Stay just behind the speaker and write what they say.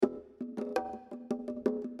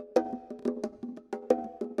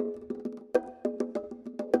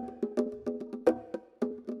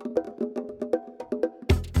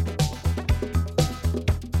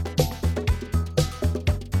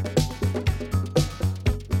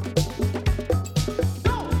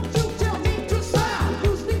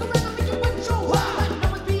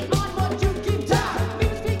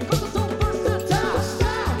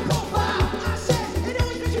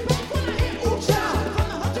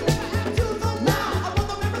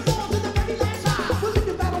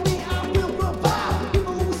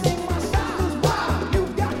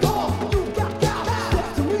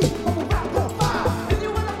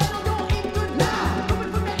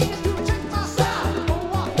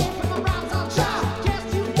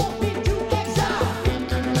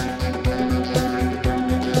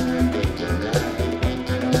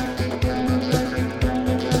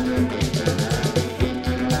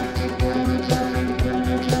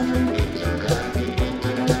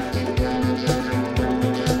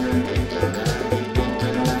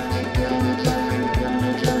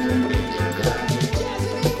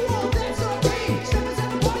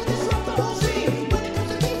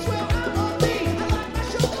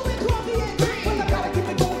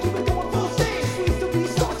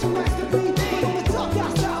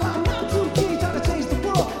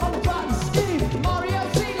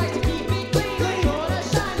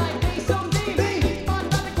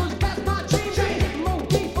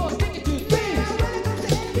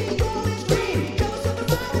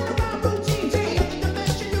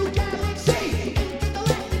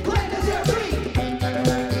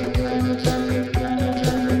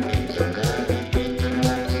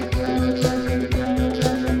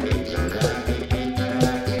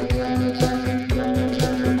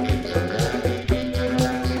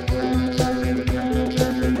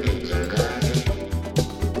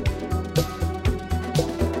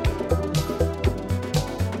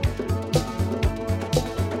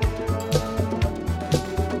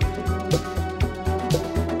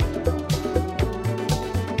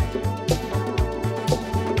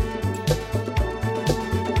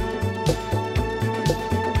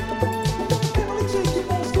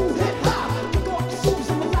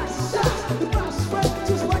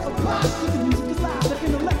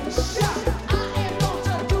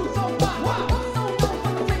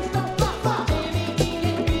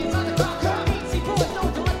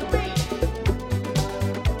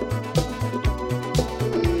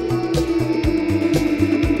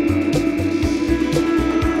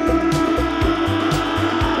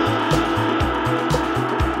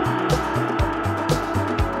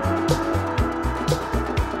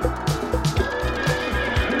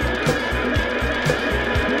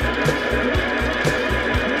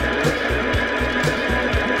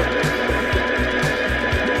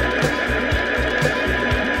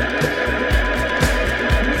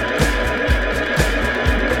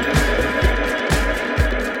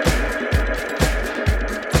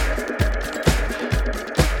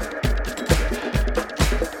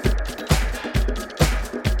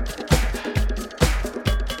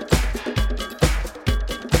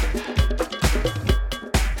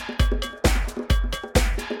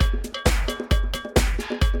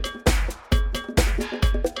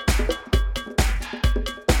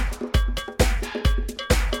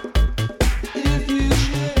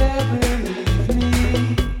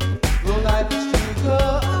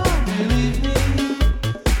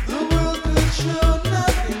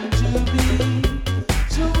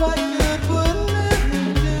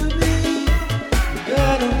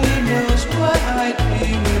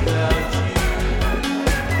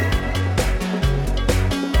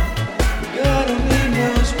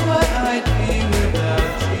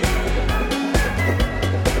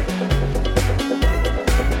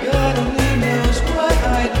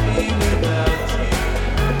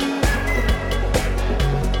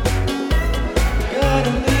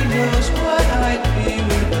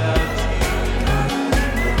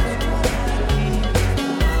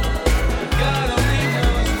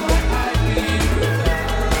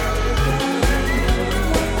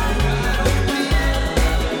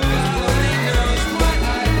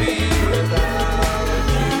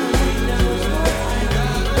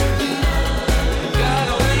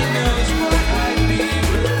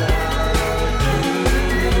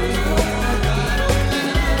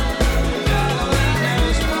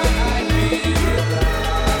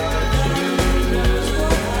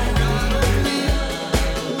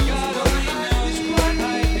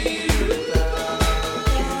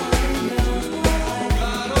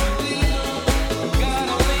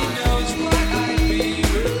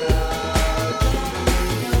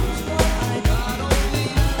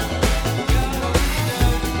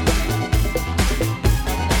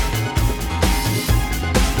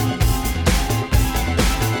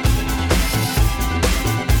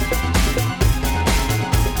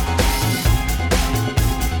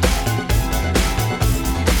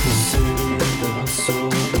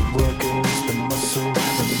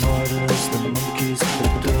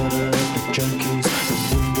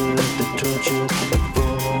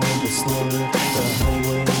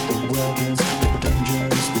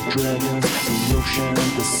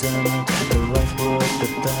the salmon, the lifeblood, the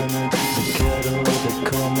diamond, the cattle, the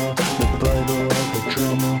coma, the Bible, the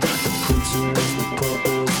drama, the princes, the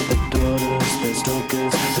paupers, the daughters, the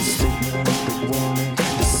stalkers, the statement, the warning,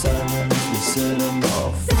 the silence, we set them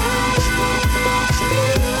off.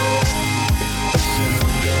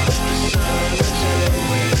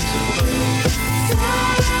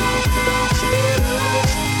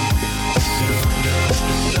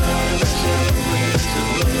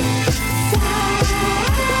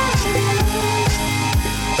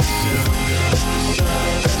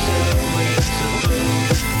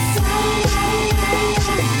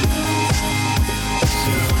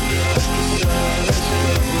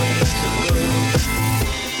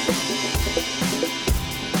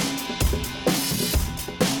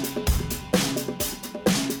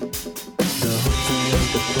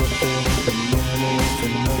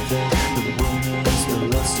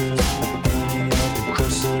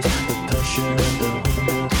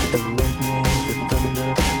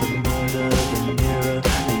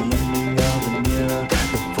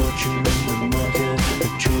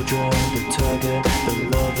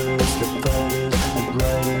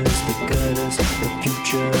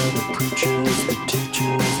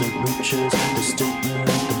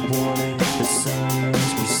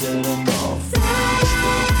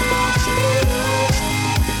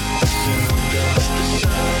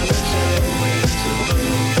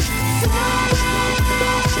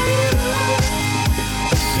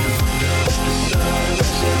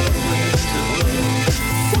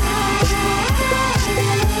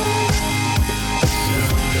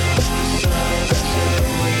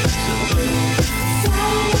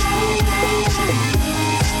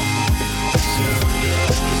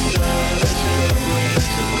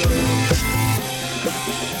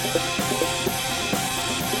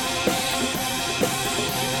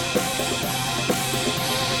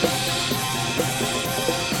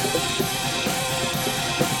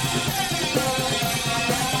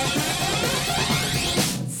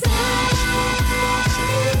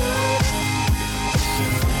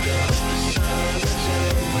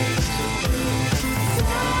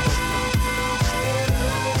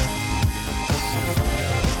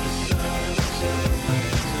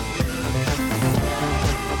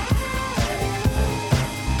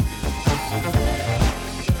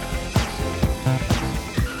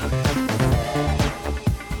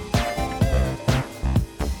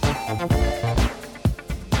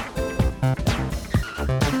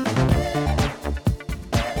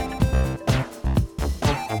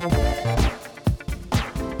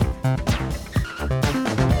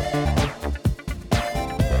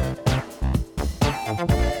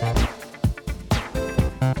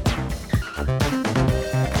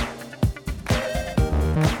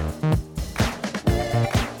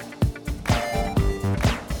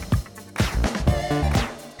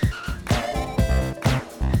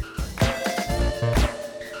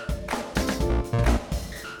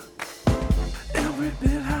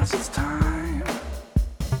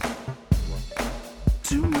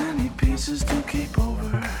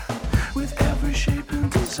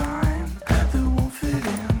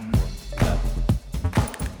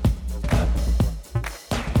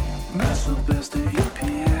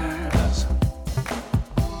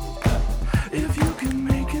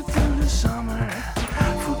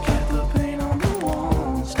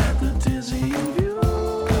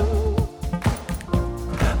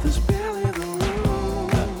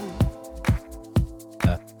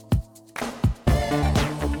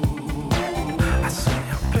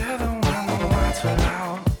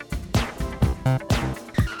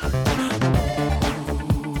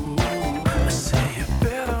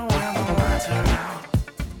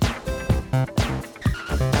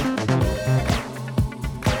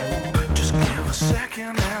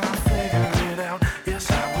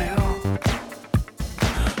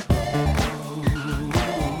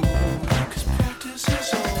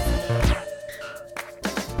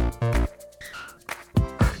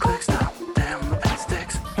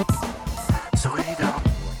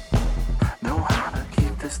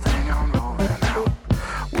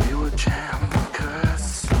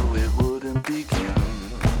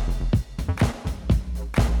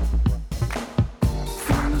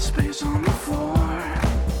 Space on the floor.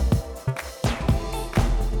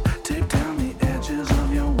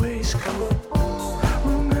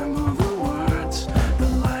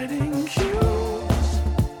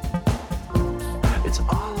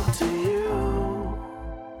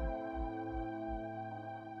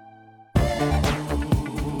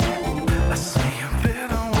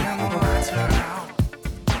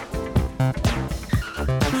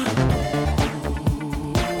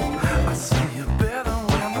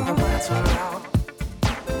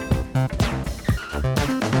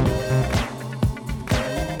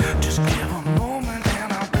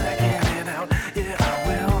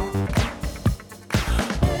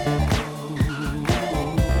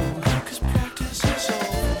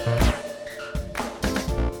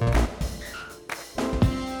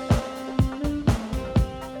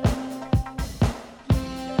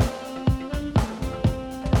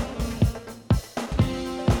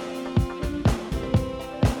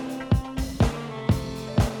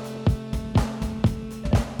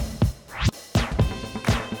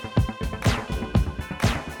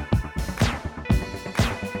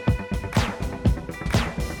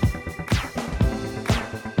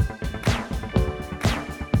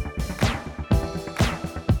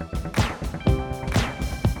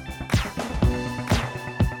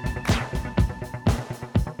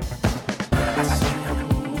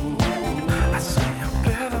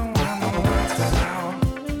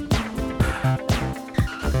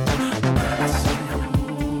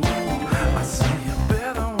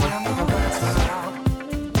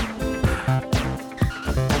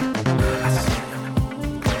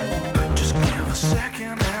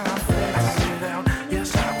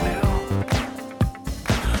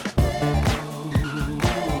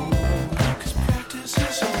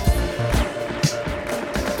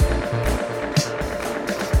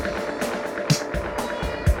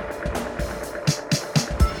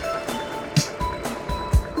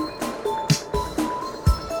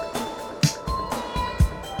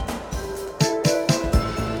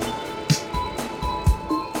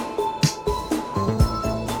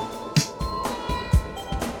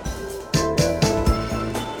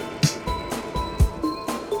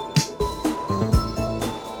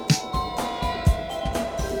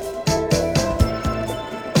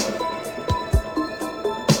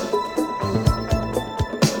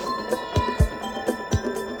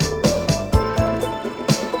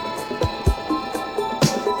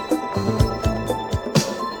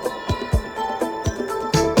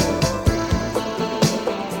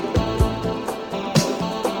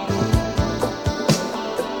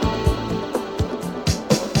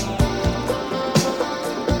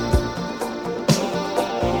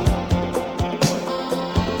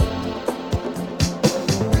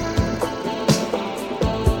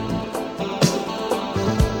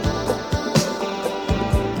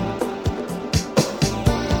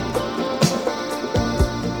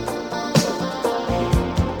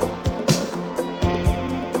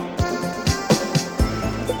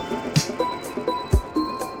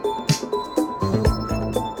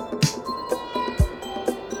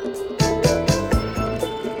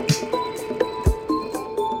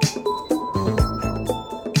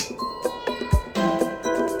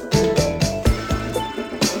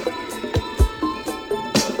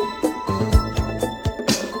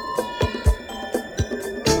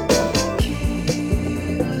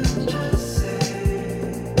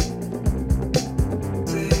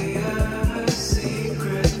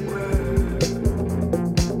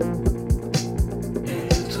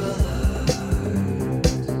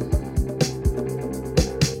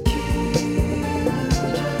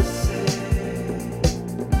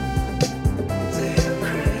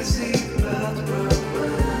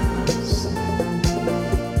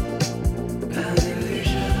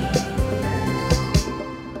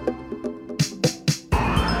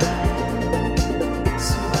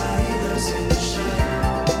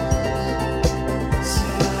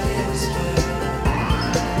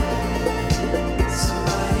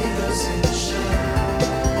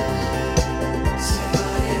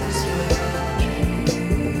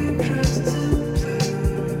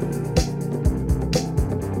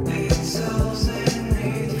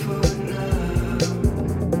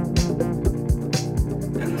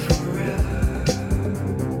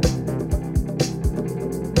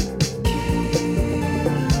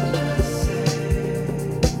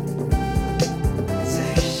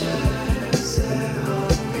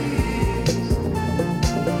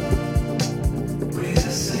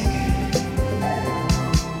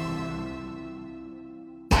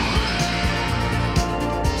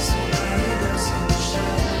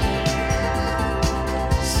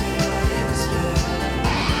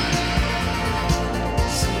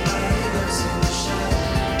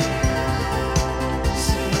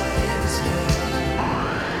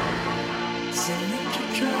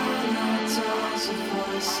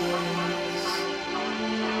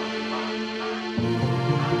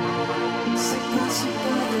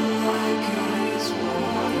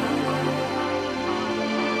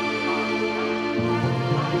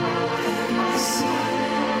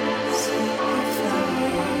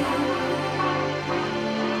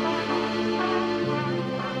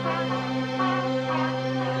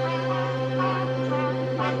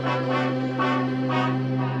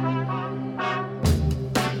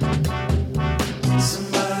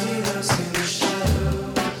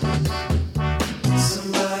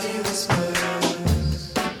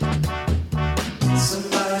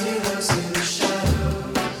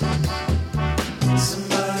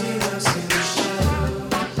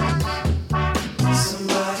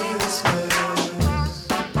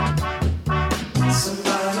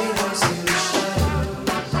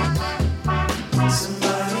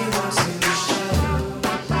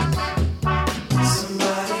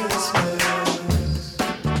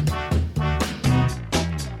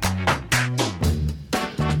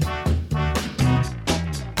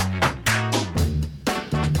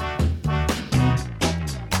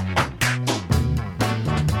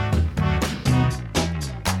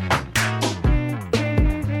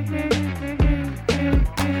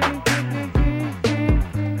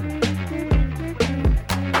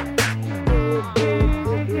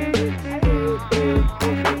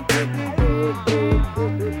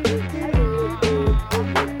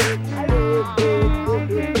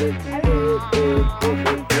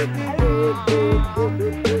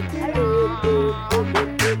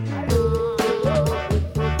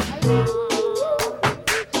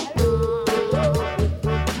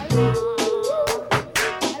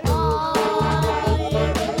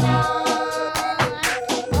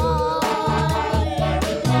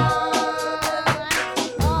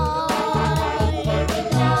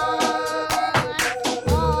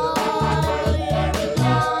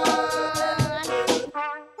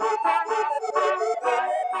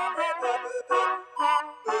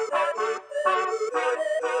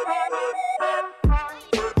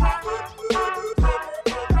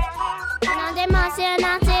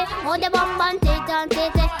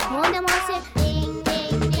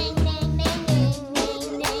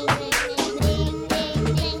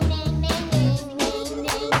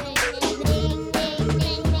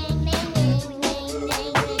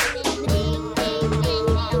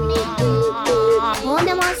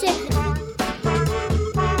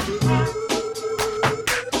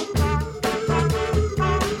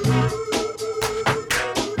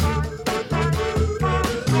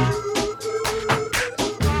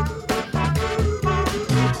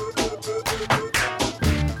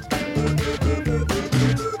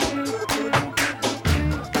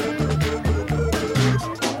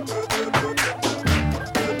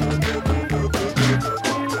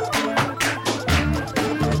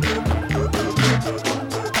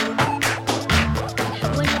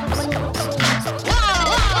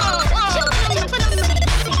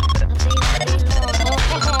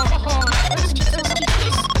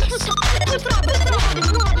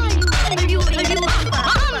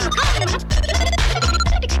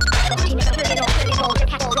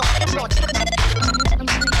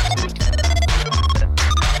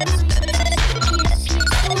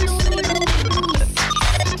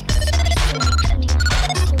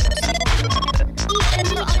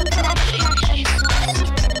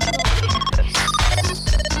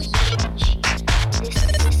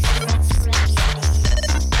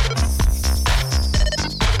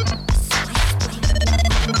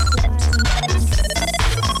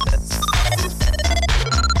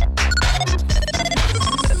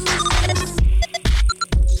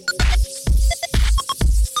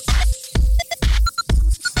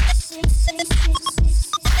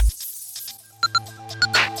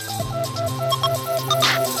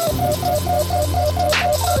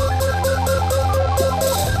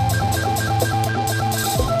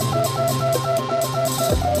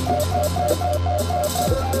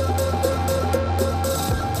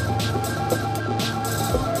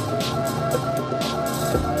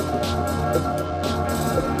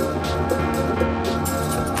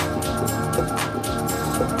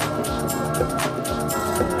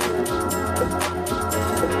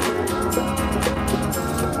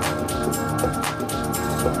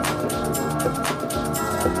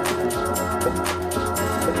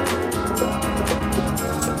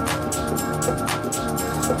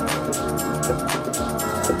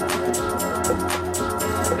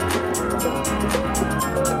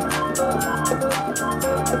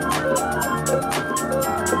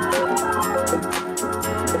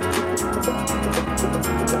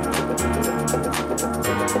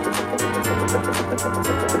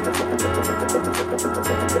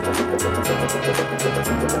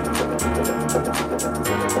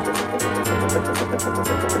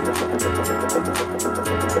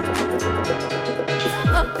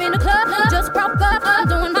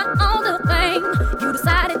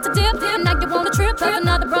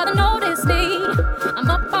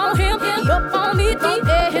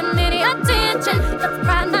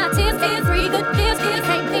 Cry my tears, feel free. Good feels,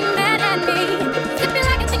 can't be mad at me. If you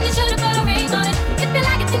like it, then you should've put a ring on it. If you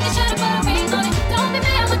like it, then you should've put a ring on it. Don't be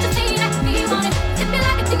mad when you see that we want it. If you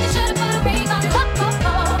like it, then you should've put a ring on it. Oh, oh,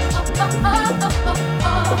 oh, oh, oh, oh, oh,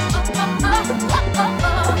 oh,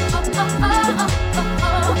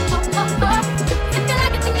 if you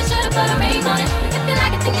like it, then you should've put a ring on it. If you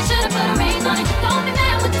like it, then you should've put a ring on it. Don't be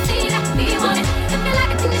mad when you see that we want it. If you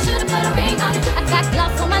like it, then you should've put a ring on it. I got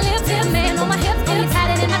gloves on my lips, here, man on my hips, getting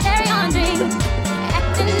tatted in my carry-on jeans.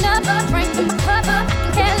 Acting up, drinking my cup up, I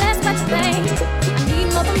can care less what you think. I need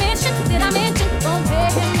more permission, did I mention? Don't pay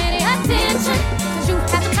him any attention. 'Cause you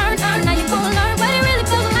have to turn, now you gon' learn what it really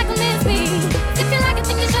feels like to miss me. If you like it,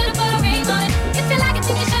 then you should've put a ring on it. If you like it,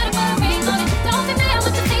 then you should've put a ring on it. Don't be mad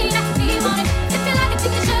when you see that we want it. If you like it,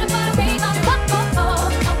 then you should've put a ring on it. Oh, oh, oh,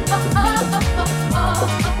 oh, oh, oh,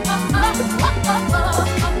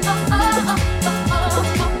 oh,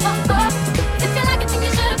 oh, if you like it, then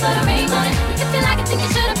you should've put a ring on it. If you like it, then you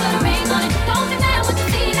should've put a ring on it. Don't be mad when you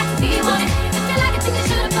see that we want it. If you like it, then you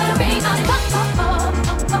should've put a ring on it.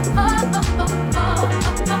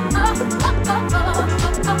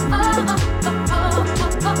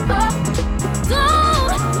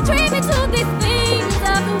 Don't treat me to these things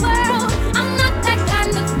of the world. I'm not that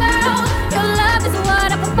kind of girl. Your love is what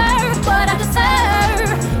I prefer, what I deserve.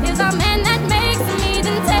 Is a man that makes me,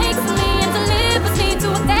 then takes me and delivers me to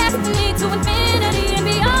a destiny, to infinity and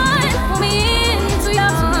beyond. Pull me into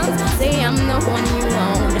your arms, say I'm the one you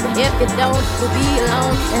want. If you don't, you'll be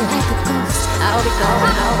alone. And like a ghost, I'll be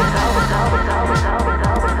gone, I'll be gone, I'll be gone, I'll be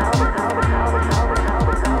gone.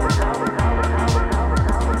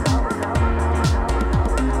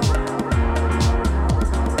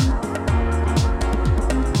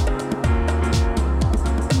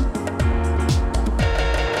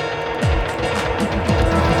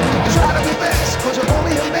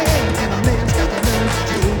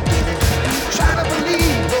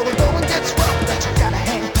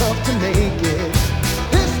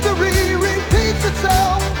 History repeats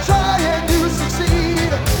itself, try and you succeed.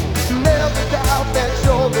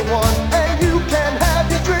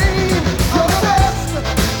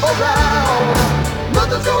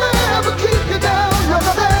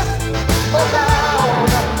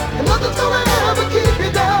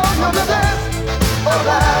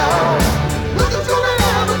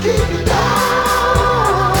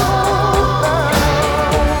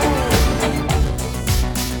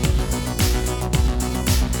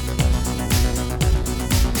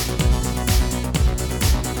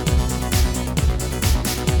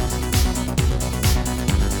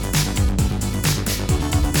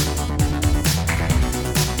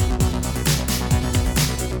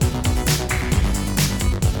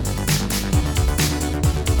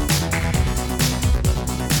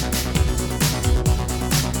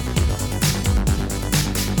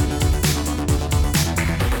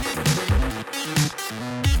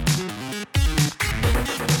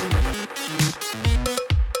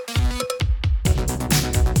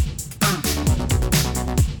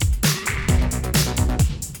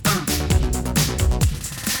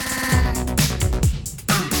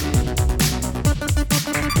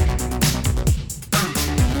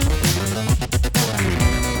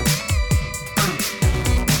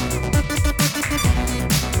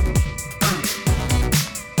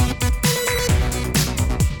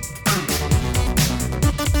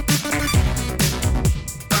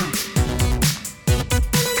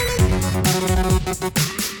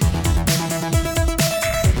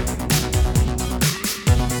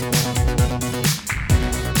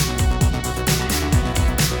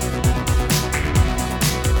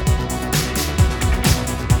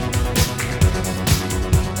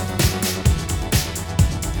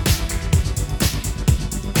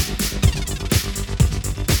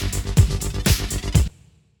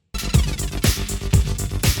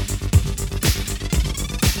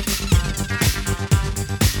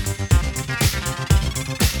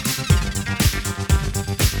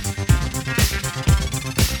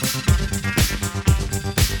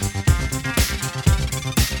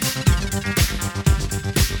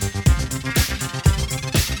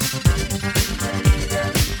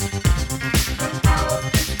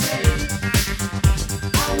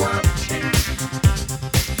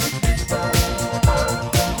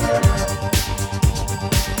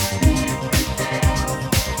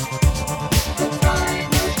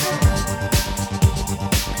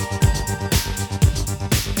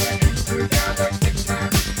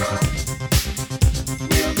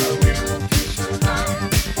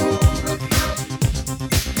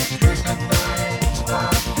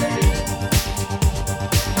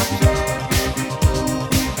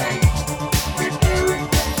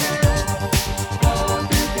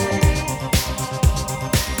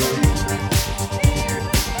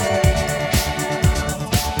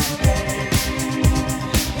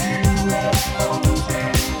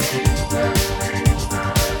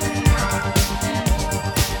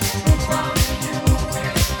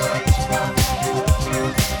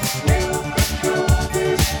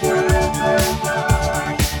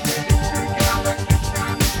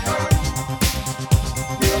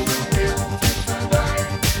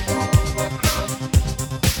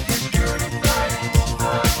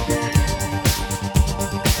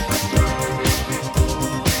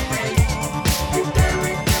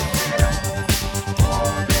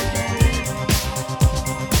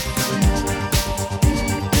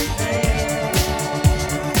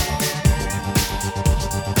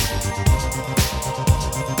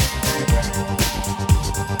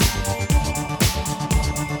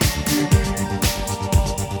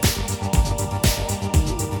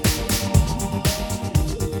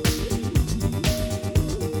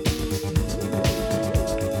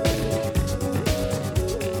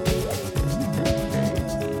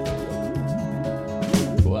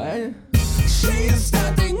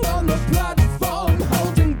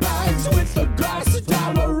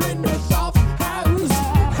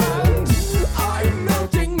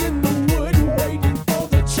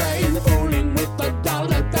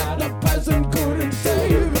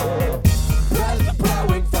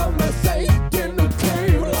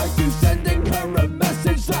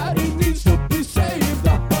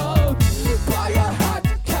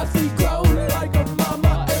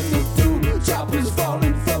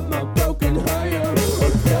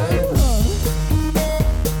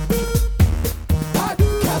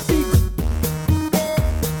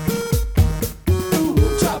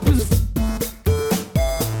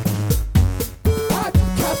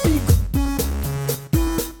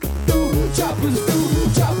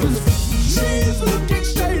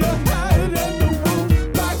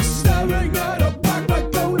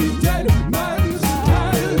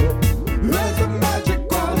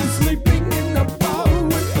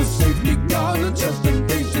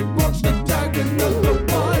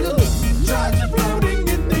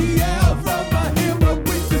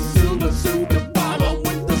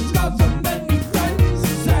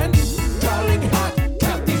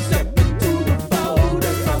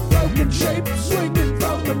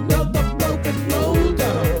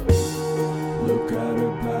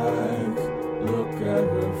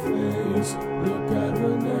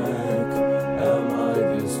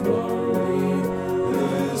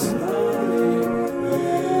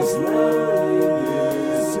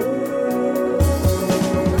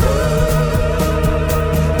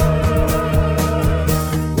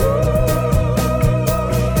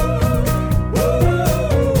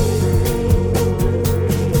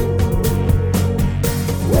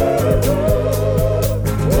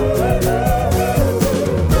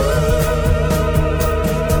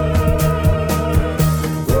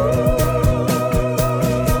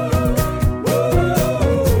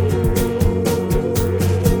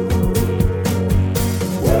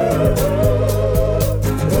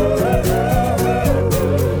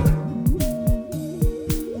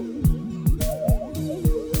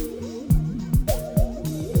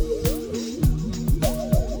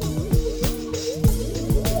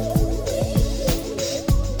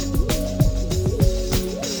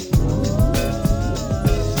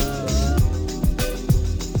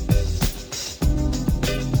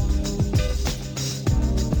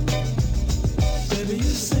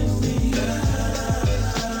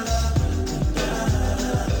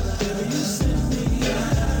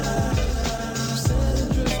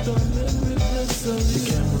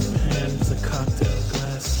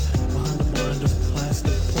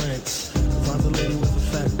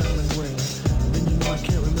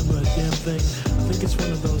 something? I think it's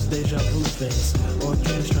one of those deja vu things. Or a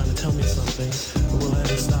dream is trying to tell me something. But will I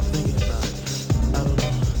ever stop thinking about it? I don't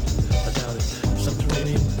know. I doubt it.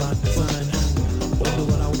 Subterranean by design. Wonder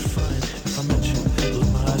what I would find if I met you. Look,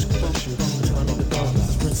 my eyes caress you until I know the darkness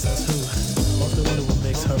is princess who. Often wonder what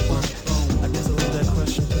makes her work. I guess I'll leave that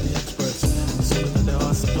question to the experts. Assuming that there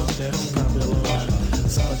are some out there, probably alone.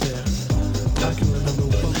 It's out there. I can remember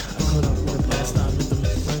when I caught up with her last time in the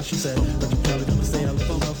when she said, but you're probably gonna say I look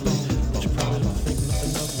lovely, but you probably don't think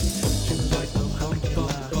nothing of me. She was like, though, how can you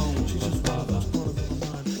lie? She's just wild, those corners of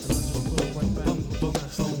my mind. And I just want to go right back. I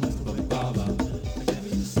still miss the way Baba. I can't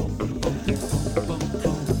even see.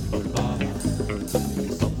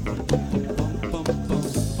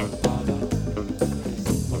 Baba.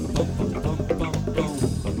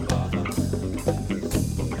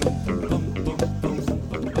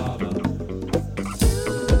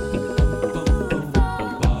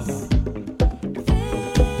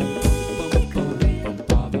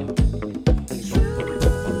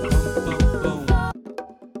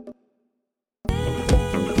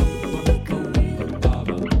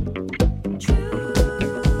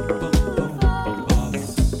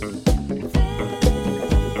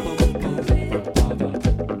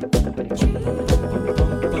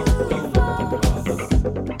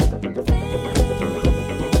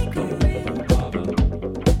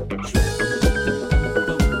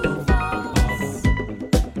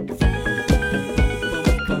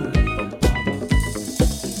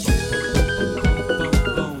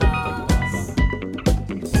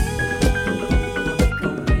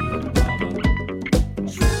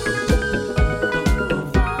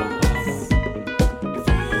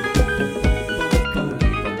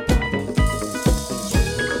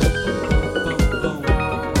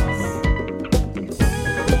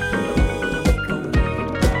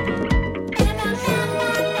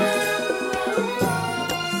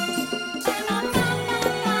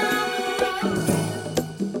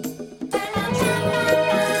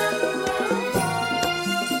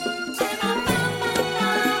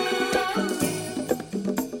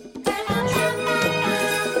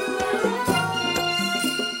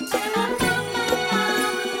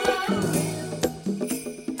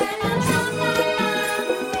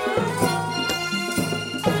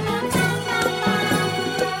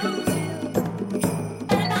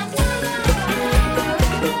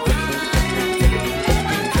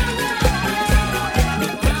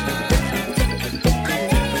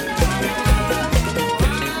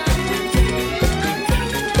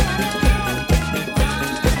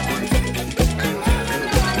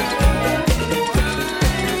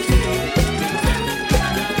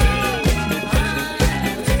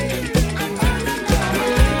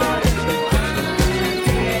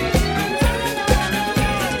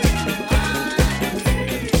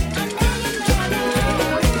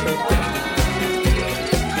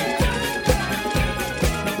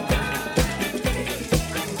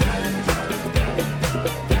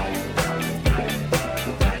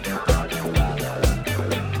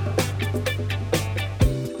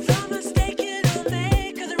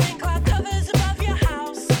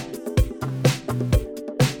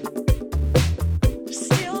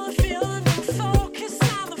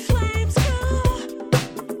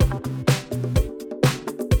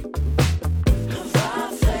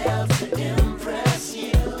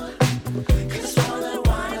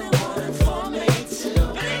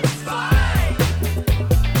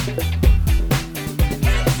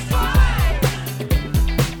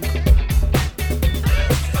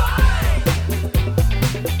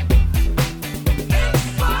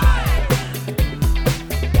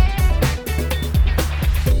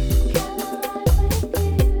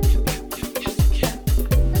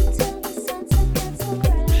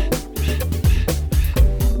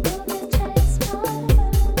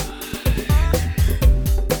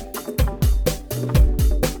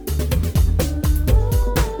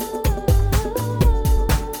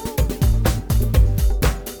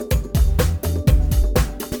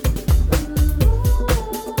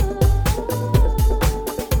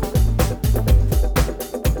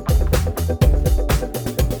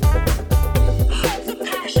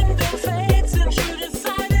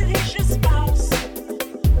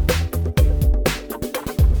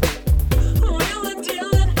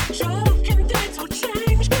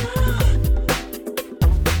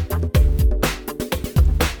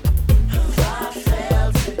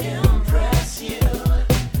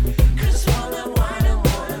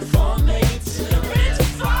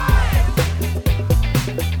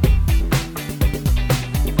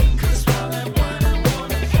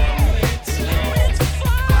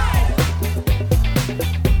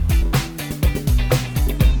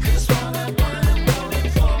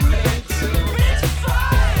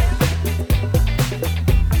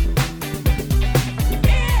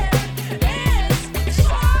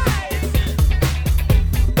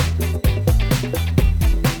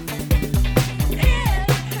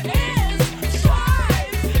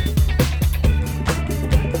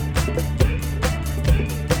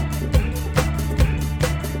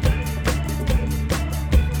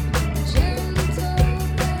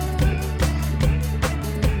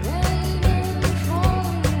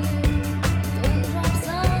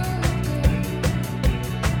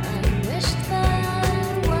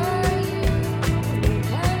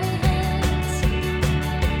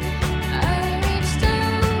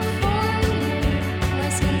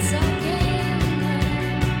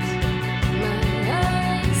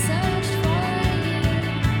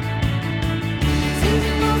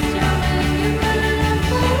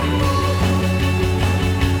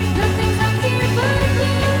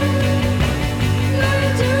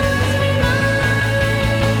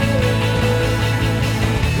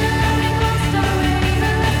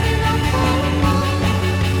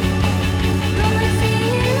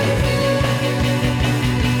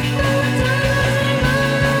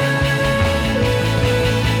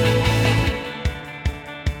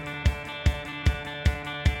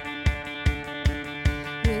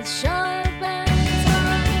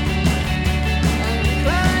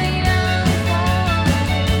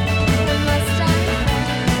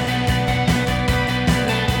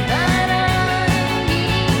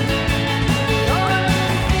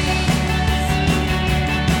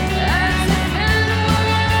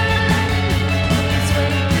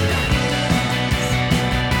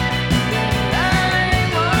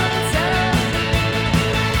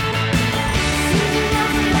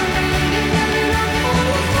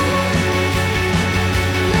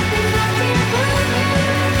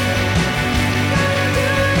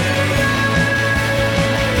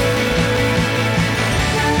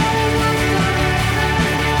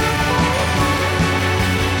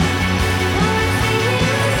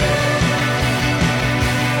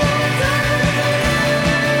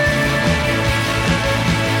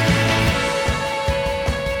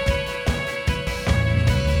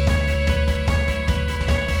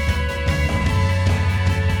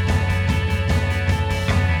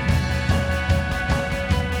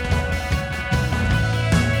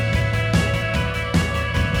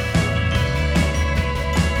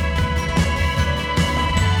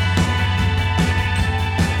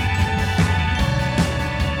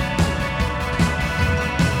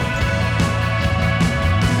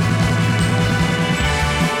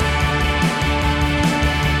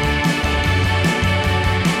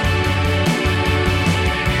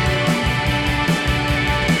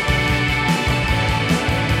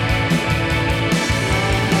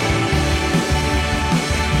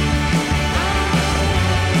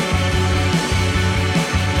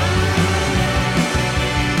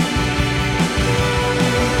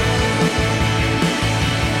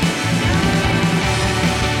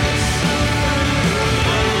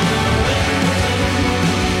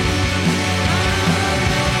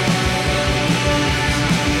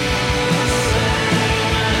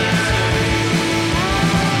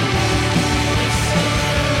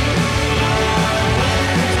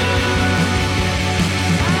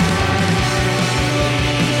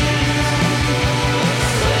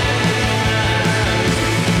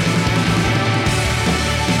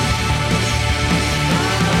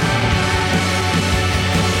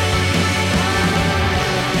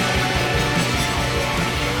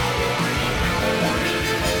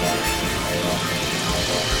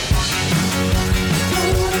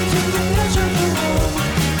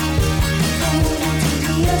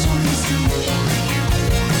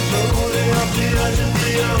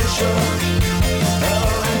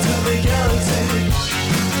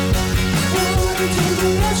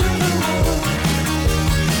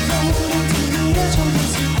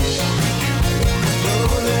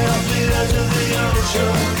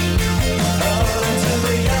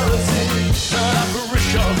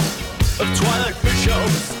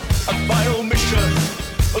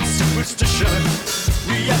 superstition,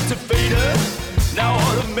 reactivated, now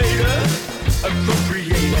automated,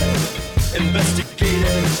 appropriated,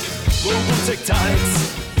 investigated, global tectonics,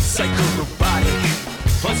 psycho-robotic,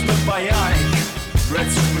 plasma bionic,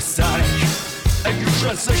 red supersonic, a new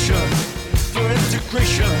transition for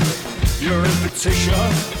integration, your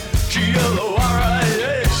invitation,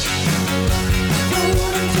 GLORIA.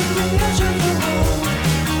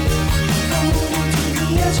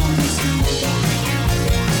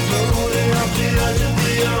 Floating off the edge of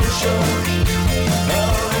the ocean,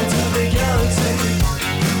 out into the galaxy.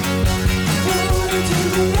 Floating to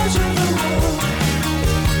the edge of the world,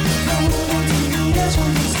 floating to the edge of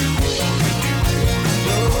the sea.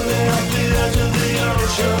 Floating off the edge of the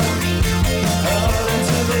ocean, out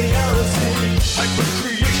into the galaxy.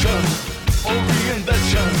 Hypercreation or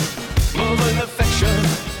reinvention, love and affection,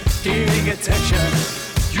 gaining attention.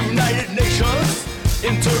 United Nations,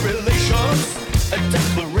 interrelations, a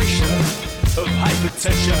declaration of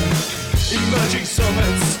hypertension. Emerging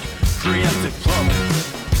summits, preemptive plumbing.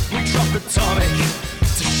 We drop atomic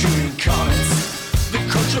to shooting comets. The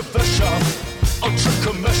controversial, ultra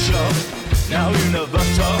commercial, now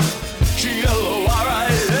universal.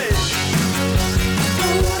 GLORIA.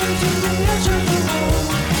 Floating to the edge of the world,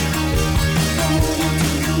 floating to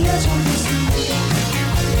the edge of the sea.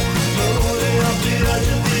 Floating off the edge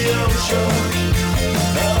of the ocean,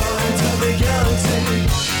 out into the galaxy.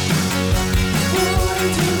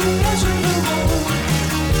 Floating to the edge of the world,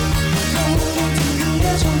 floating to the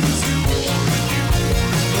edge of the sea.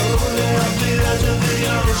 Floating off the edge of the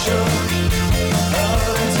ocean,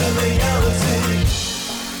 out into the galaxy.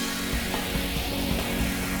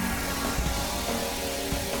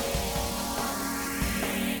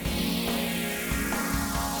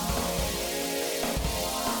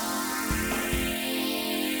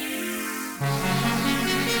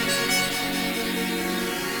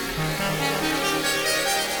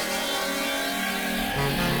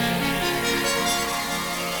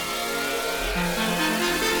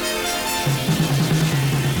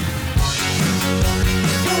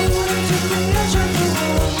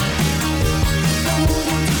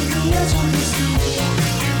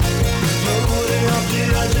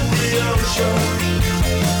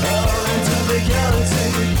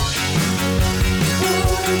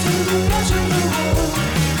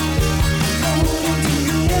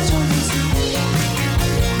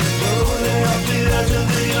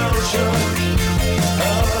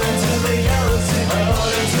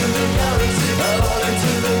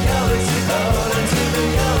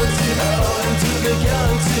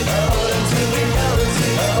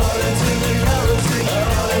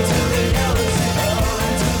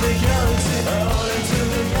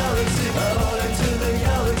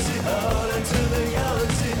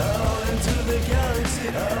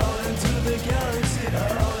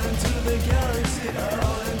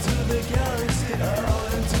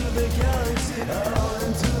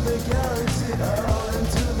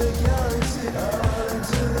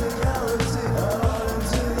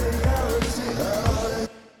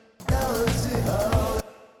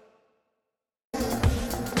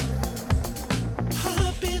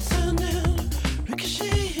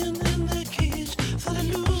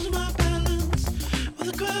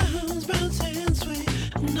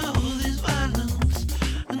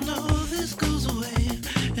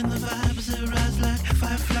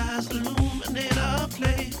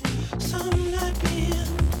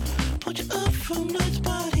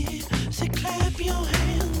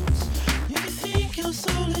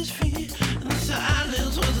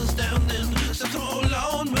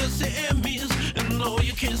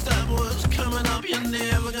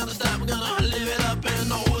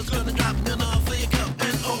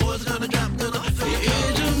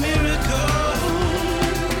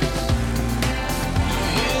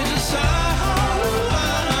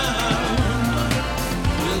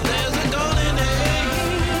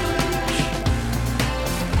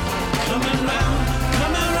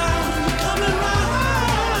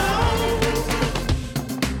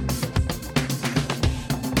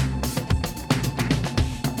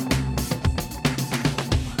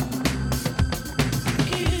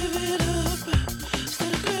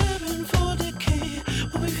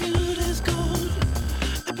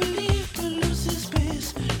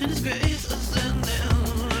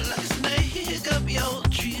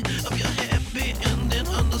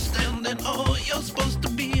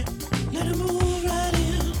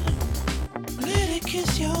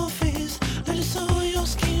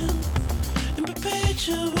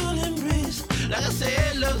 Like I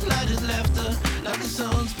said, looks like his laughter, like the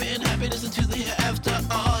sun spin happiness into the hereafter.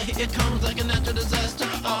 Oh, here it comes like a natural disaster.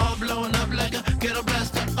 Oh, blowing up like a ghetto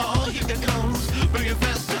blaster. Oh, here it comes, bring it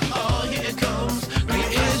faster. Oh,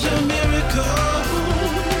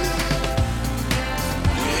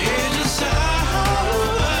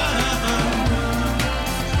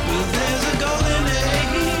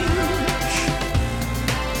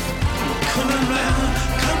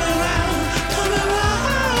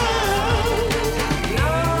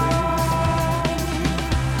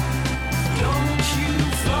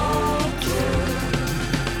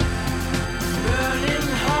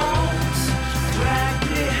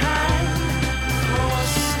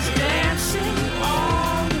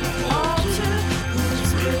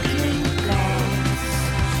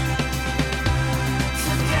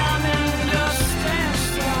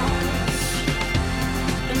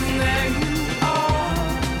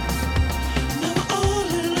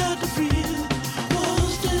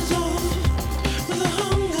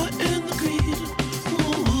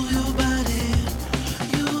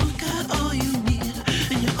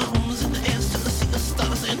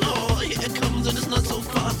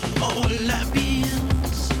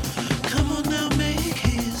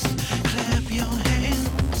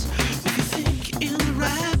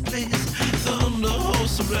 place. Thunder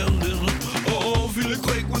hosts surrounding. Oh, feel it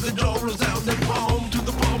quake with the jaw resounding. Palm to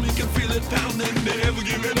the palm, you can feel it pounding. Never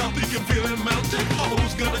giving up, you can feel it mounting. Oh,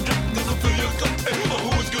 who's gonna jump, gonna feel you coming.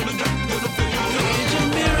 Oh, who's gonna jump, gonna feel you coming. It's a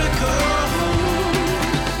miracle.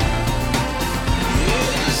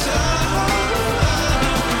 It's a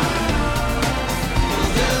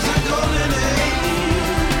there's a golden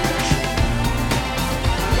age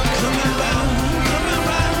coming round, coming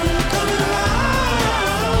round, coming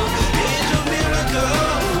round. It's a miracle.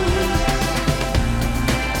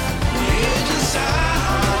 It's a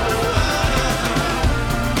sound.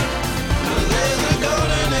 There's a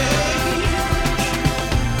golden age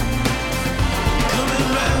coming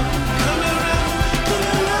round, coming round,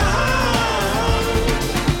 coming round.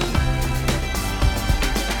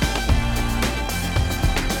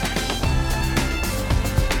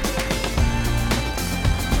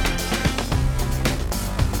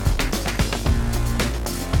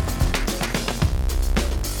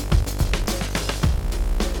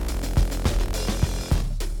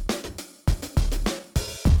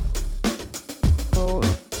 Oh,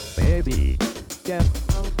 baby. Yeah.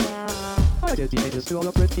 I get the ages to all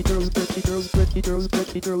the pretty girls, pretty girls, pretty girls,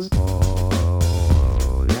 pretty girls.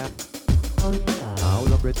 Oh, yeah. All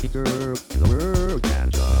the pretty girls in the world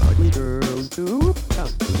and the ugly girls too.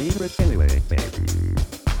 Just to leave it anyway, baby.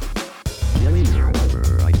 Jelly,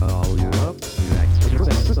 remember I call you up. You ask for your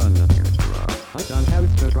best son. I don't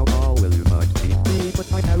have to trouble, will you touch me?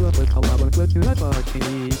 But I have a good how I won't let you touch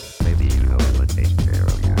me. Maybe you know it would take care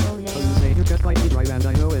of you. So you say you just might be right and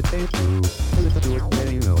I know it ain't true. And it's a good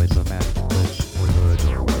way, you know it's a bad bitch. For good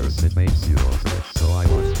or worse, it makes you all sick. So I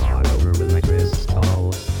was fought over with my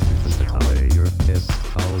crystal. Just to tell me you're pissed.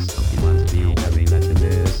 Cause something must be having that in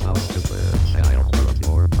this house to live. I'll pull up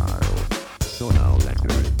your pile. So now that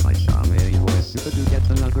you're my charming voice, you could get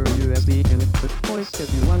another USB connected voice if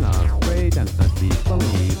you wanna. Great and not be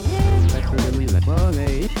funny. That's really that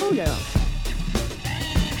money. Oh yeah.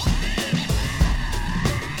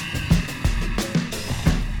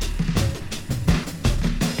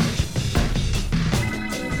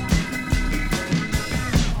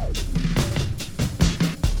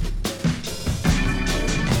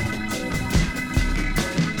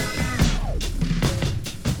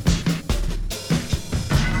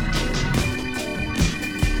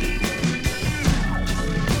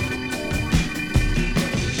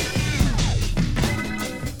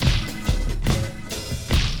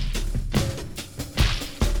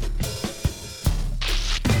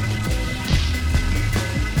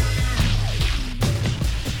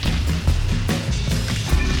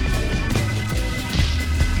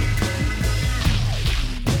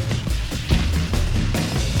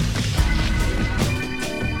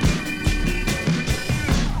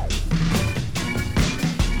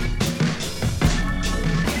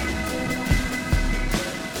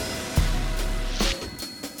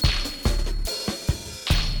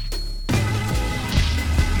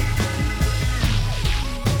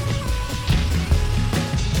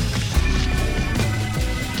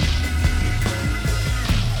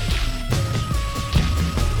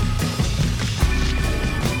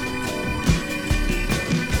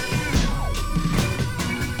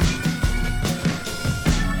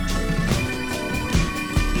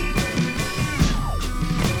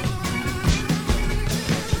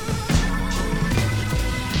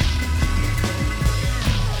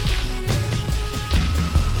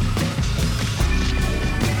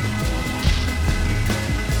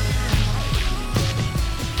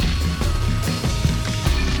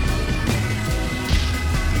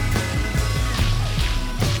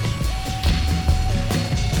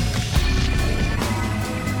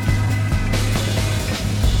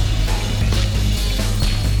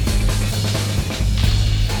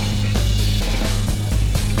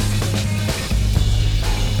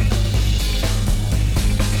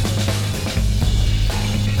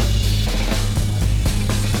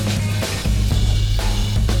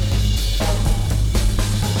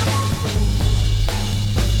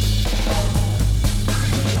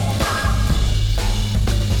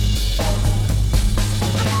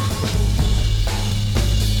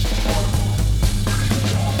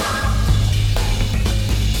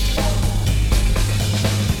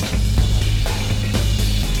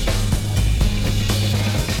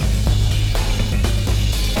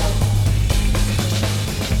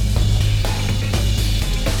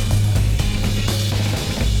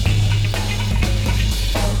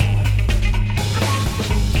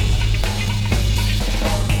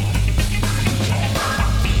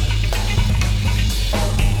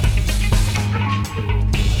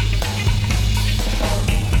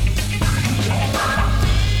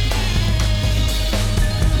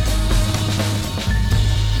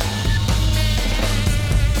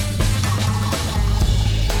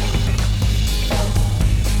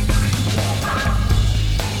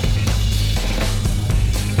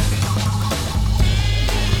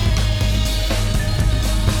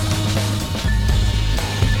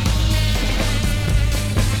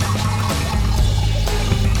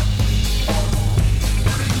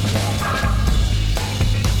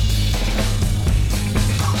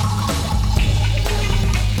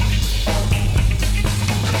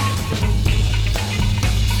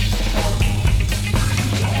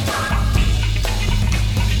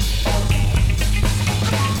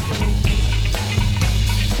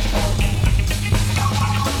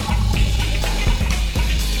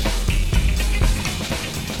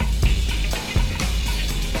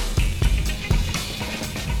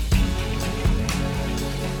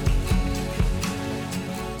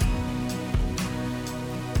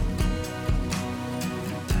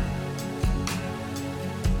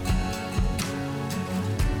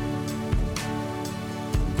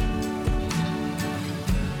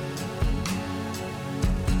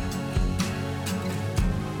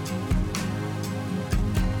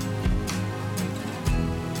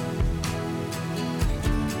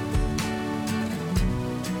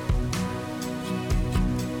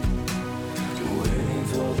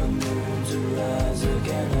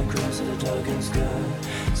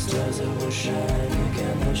 shining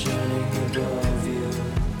and they're shining above you.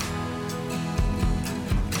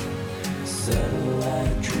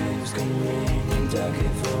 Satellite dreams come raining down,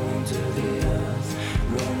 keep falling to the earth.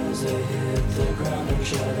 Run as they hit the ground and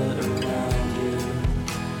shatter around you.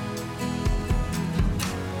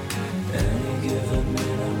 Any given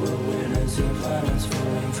minute we'll witness the planets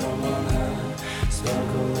falling from on high.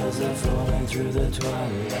 Sparkle as they're falling through the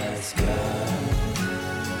twilight sky.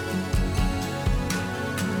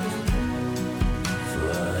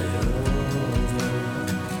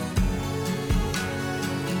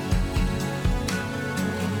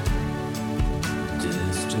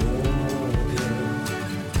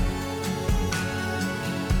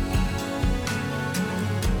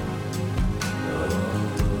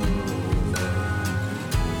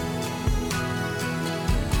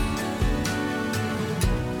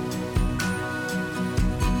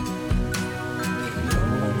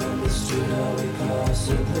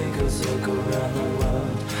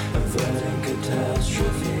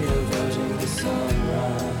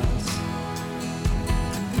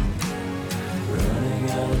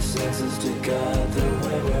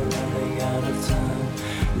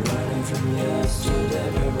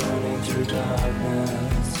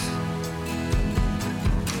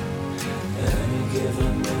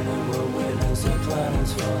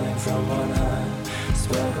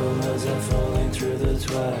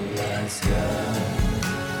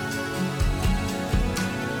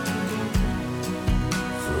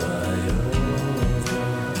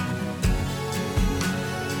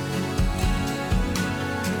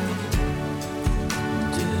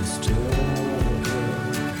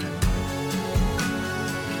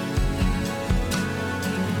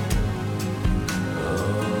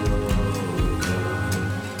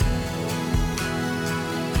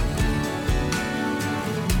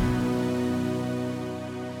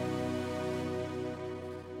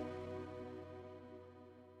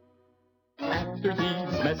 After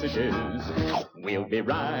these messages, we'll be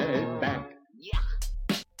right back. Yeah.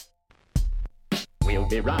 We'll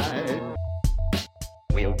be right.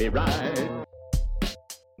 We'll be right.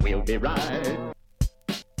 We'll be right.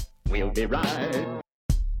 We'll be right.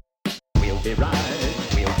 We'll be right.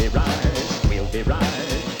 We'll be right. We'll be right.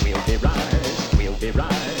 We'll be right. We'll be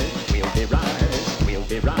right. We'll be right. We'll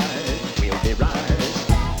be right. We'll be right.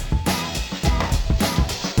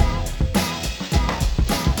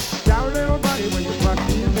 Down little buddy when you pluck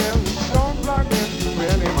these in. Don't plug in, you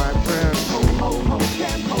really my friend. Ho,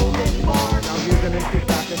 can't hold anymore. Now here's an empty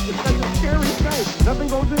pocket. It's such a scary sight. Nothing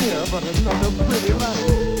goes in here but another pretty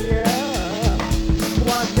light.